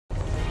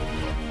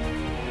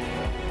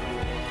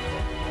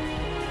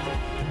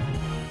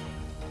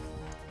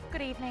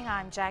evening,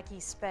 I'm Jackie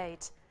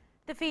Spade.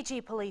 The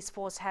Fiji police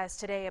force has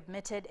today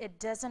admitted it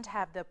doesn't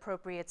have the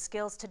appropriate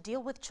skills to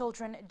deal with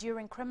children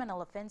during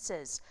criminal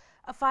offences.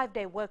 A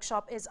 5-day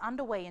workshop is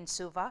underway in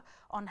Suva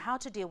on how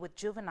to deal with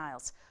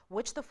juveniles,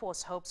 which the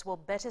force hopes will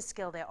better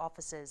skill their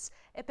officers.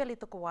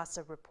 Epelito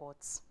Kawasa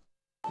reports.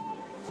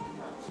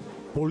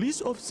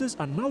 Police officers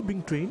are now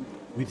being trained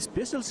with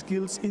special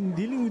skills in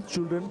dealing with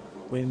children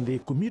when they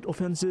commit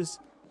offences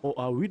or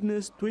are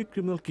witness to a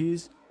criminal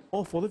case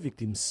or for the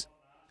victims.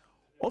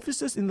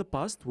 Officers in the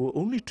past were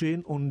only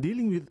trained on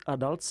dealing with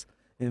adults,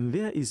 and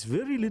there is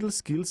very little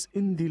skills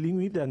in dealing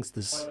with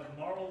youngsters.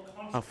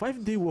 A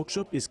 5-day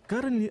workshop is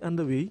currently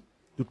underway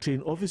to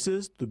train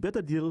officers to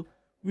better deal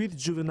with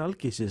juvenile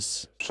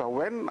cases. So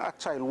when a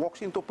child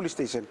walks into a police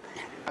station,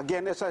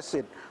 again, as I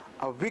said,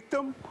 a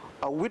victim,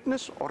 a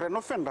witness, or an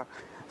offender,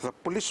 the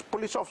police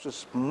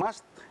officers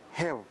must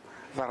have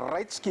the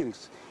right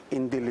skills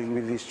in dealing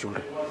with these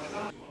children.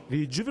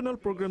 The juvenile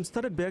program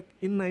started back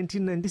in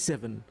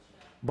 1997.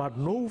 But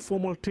no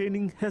formal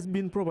training has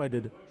been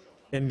provided,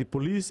 and the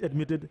police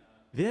admitted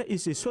there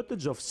is a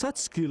shortage of such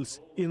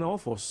skills in our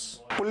force.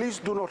 Police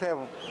do not have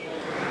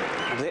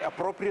the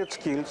appropriate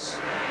skills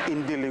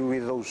in dealing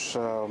with those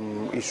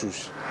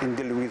issues, in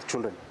dealing with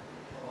children.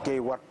 Okay,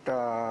 what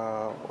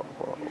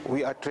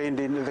we are trained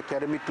in the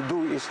academy to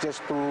do is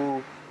just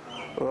to,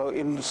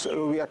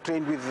 we are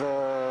trained with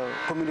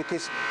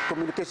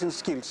communication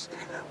skills,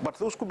 but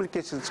those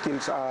communication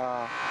skills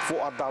are for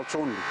adults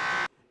only.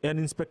 And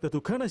Inspector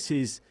Tukana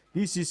says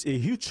this is a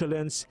huge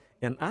challenge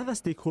and other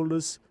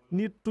stakeholders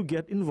need to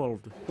get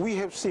involved. We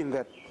have seen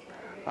that,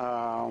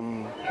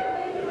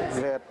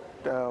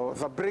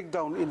 the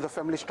breakdown in the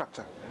family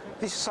structure.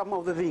 This is some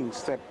of the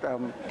things that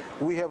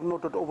we have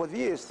noted over the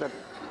years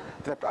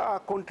that are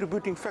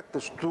contributing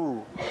factors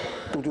to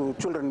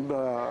children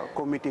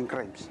committing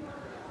crimes.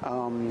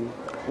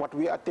 What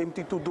we are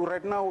attempting to do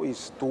right now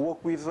is to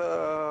work with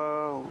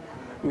the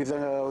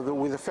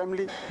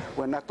family.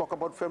 When I talk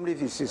about family,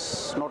 this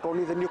is not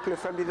only the nuclear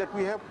family that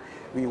we have.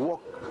 We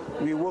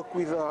work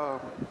with the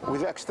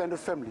extended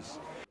families.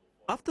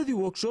 After the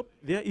workshop,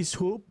 there is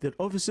hope that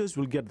officers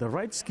will get the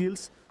right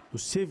skills to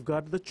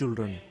safeguard the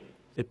children.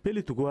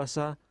 Epelito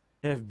Kawasa,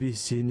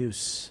 FBC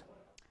News.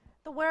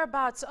 The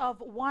whereabouts of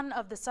one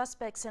of the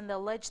suspects in the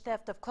alleged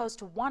theft of close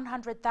to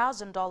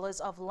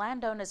 $100,000 of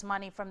landowners'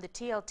 money from the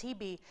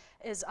TLTB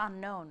is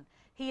unknown.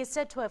 He is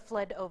said to have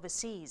fled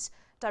overseas.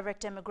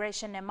 Direct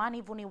Immigration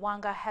Nemani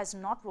Vuniwanga has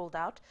not ruled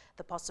out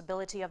the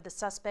possibility of the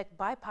suspect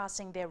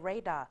bypassing their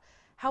radar.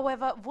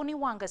 However,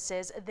 Vuniwanga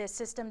says their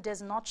system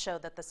does not show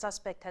that the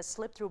suspect has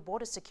slipped through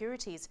border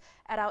securities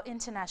at our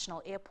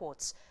international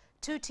airports.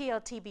 2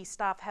 TLTB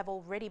staff have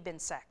already been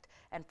sacked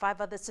and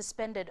 5 others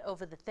suspended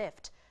over the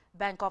theft.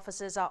 Bank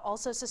officers are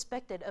also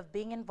suspected of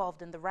being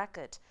involved in the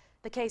racket.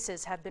 The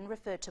cases have been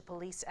referred to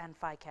police and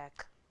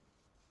FICAC.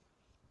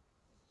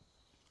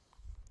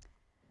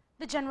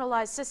 The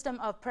Generalized System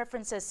of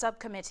Preferences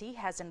Subcommittee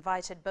has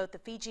invited both the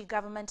Fiji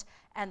government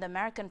and the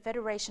American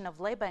Federation of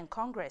Labor and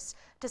Congress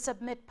to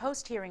submit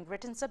post-hearing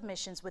written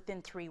submissions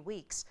within 3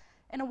 weeks.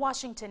 In a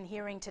Washington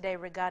hearing today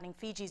regarding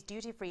Fiji's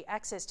duty-free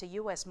access to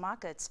U.S.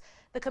 markets,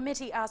 the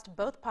committee asked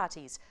both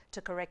parties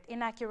to correct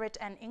inaccurate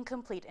and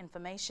incomplete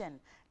information.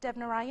 Dev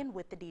Narayan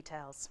with the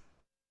details.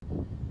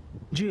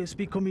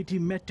 GSP committee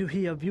met to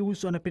hear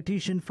views on a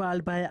petition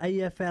filed by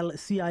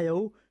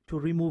AFL-CIO to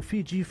remove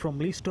Fiji from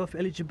list of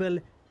eligible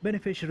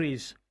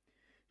beneficiaries.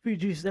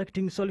 Fiji's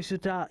acting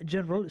Solicitor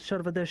General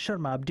Sarvada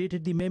Sharma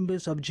updated the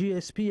members of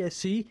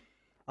GSPSC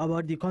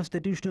about the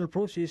constitutional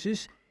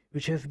processes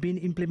which have been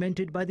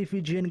implemented by the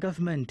Fijian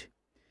government.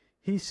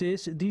 He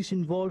says this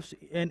involves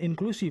an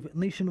inclusive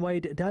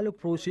nationwide dialogue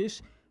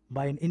process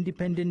by an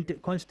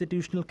independent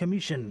constitutional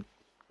commission.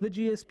 The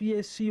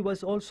GSPSC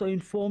was also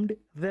informed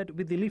that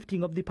with the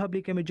lifting of the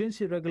Public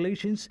Emergency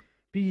Regulations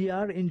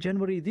 (PER) in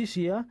January this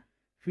year,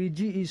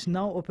 Fiji is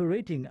now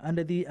operating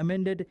under the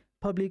amended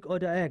Public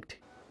Order Act.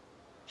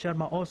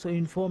 Sharma also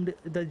informed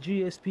the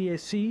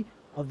GSPSC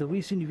of the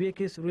recent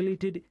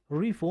VKS-related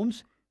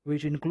reforms,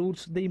 which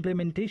includes the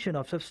implementation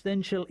of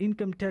substantial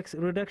income tax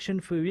reduction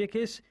for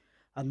VKS,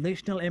 a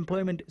National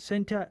Employment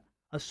Center,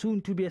 a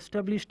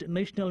soon-to-be-established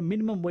national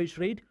minimum wage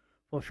rate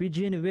for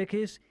Fijian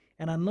VKS,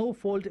 and a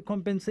no-fault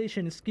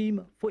compensation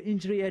scheme for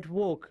injury at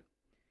work.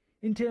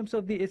 In terms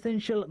of the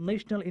Essential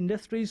National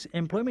Industries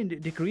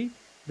Employment Decree,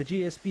 the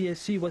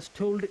GSPSC was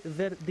told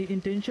that the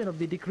intention of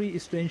the decree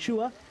is to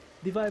ensure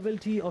the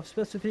viability of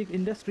specific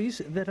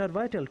industries that are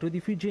vital to the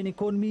Fijian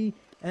economy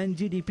and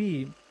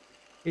GDP.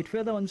 It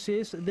further on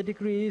says the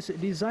decree is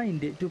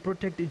designed to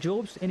protect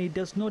jobs and it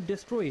does not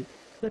destroy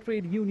the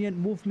trade union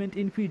movement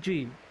in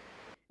Fiji.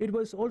 It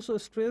was also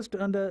stressed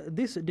under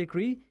this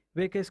decree,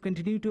 workers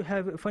continue to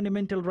have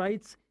fundamental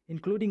rights,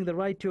 including the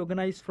right to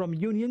organize from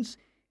unions,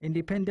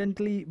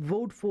 independently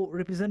vote for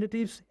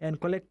representatives and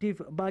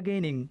collective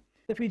bargaining.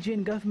 The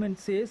Fijian government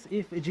says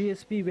if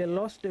GSP were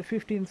lost,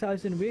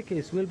 15,000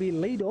 workers will be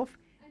laid off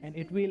and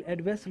it will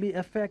adversely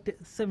affect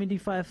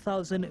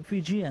 75,000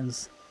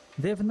 Fijians.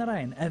 Dev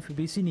Narayan,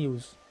 FBC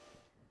News.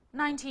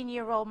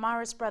 19-year-old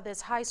Maris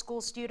Brothers High School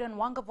student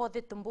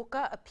Wangavothe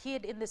Tumbuka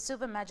appeared in the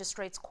Suva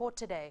Magistrates Court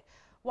today.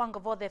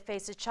 Wangavothe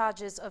faces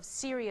charges of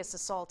serious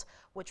assault,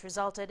 which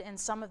resulted in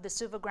some of the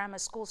Suva Grammar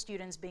School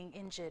students being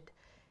injured.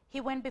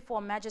 He went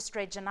before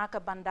Magistrate Janaka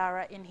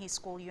Bandara in his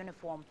school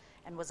uniform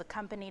and was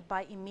accompanied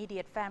by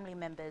immediate family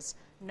members.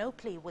 No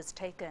plea was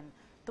taken.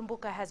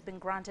 Tumbuka has been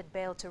granted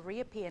bail to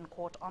reappear in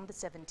court on the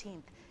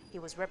 17th. He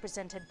was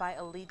represented by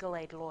a legal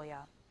aid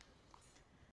lawyer.